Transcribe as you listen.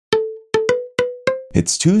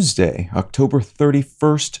It's Tuesday, October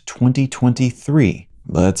 31st, 2023.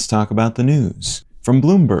 Let's talk about the news. From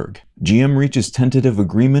Bloomberg, GM reaches tentative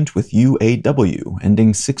agreement with UAW,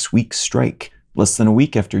 ending 6-week strike. Less than a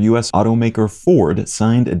week after U.S. automaker Ford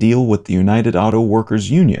signed a deal with the United Auto Workers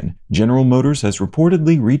Union, General Motors has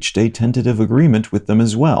reportedly reached a tentative agreement with them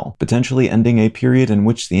as well, potentially ending a period in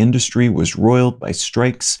which the industry was roiled by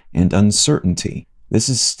strikes and uncertainty. This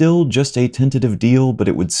is still just a tentative deal, but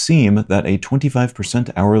it would seem that a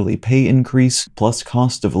 25% hourly pay increase plus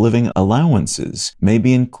cost of living allowances may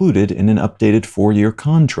be included in an updated 4-year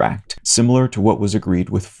contract, similar to what was agreed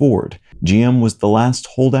with Ford. GM was the last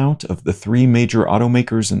holdout of the 3 major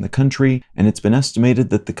automakers in the country, and it's been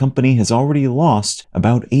estimated that the company has already lost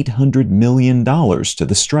about $800 million to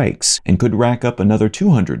the strikes and could rack up another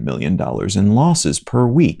 $200 million in losses per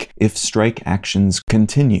week if strike actions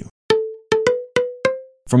continue.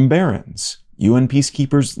 From Barron's, UN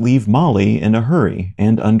peacekeepers leave Mali in a hurry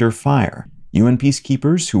and under fire. UN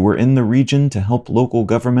peacekeepers who were in the region to help local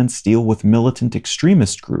governments deal with militant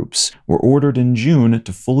extremist groups were ordered in June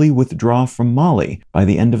to fully withdraw from Mali by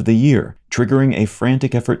the end of the year, triggering a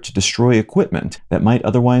frantic effort to destroy equipment that might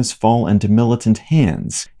otherwise fall into militant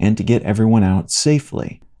hands and to get everyone out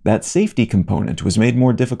safely. That safety component was made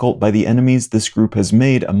more difficult by the enemies this group has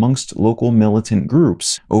made amongst local militant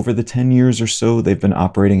groups over the 10 years or so they've been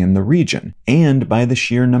operating in the region, and by the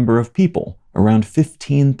sheer number of people, around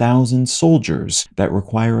 15,000 soldiers, that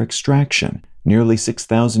require extraction. Nearly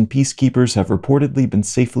 6,000 peacekeepers have reportedly been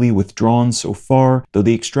safely withdrawn so far, though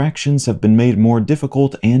the extractions have been made more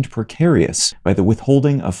difficult and precarious by the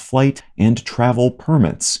withholding of flight and travel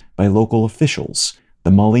permits by local officials. The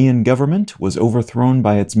Malian government was overthrown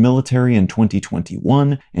by its military in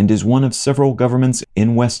 2021 and is one of several governments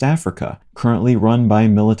in West Africa currently run by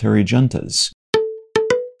military juntas.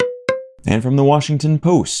 And from the Washington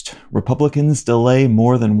Post, Republicans delay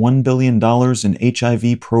more than $1 billion in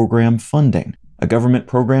HIV program funding. A government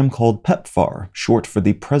program called PEPFAR, short for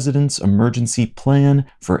the President's Emergency Plan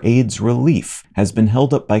for AIDS Relief, has been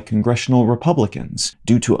held up by congressional Republicans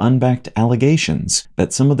due to unbacked allegations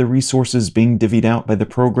that some of the resources being divvied out by the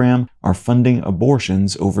program are funding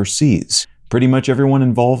abortions overseas. Pretty much everyone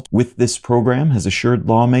involved with this program has assured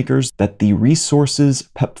lawmakers that the resources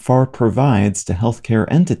PEPFAR provides to healthcare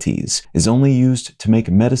entities is only used to make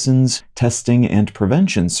medicines, testing, and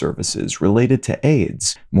prevention services related to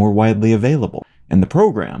AIDS more widely available. And the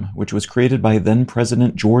program, which was created by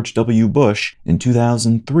then-President George W. Bush in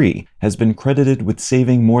 2003, has been credited with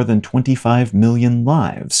saving more than 25 million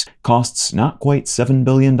lives, costs not quite $7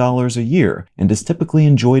 billion a year, and is typically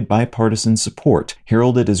enjoyed bipartisan support,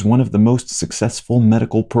 heralded as one of the most successful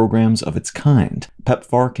medical programs of its kind.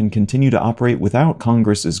 PEPFAR can continue to operate without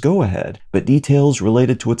Congress's go-ahead, but details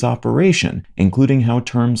related to its operation, including how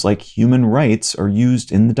terms like human rights are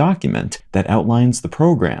used in the document that outlines the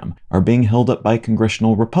program, are being held up by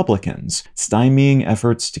congressional Republicans, stymieing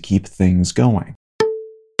efforts to keep things going.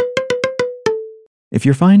 If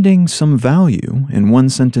you're finding some value in One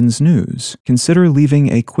Sentence News, consider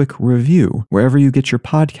leaving a quick review wherever you get your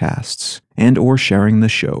podcasts and/or sharing the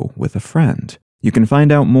show with a friend. You can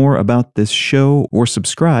find out more about this show or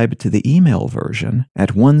subscribe to the email version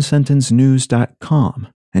at onesentencenews.com.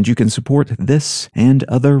 And you can support this and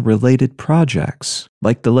other related projects,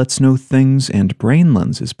 like the Let's Know Things and Brain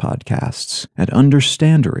Lenses podcasts, at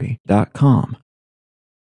understandery.com.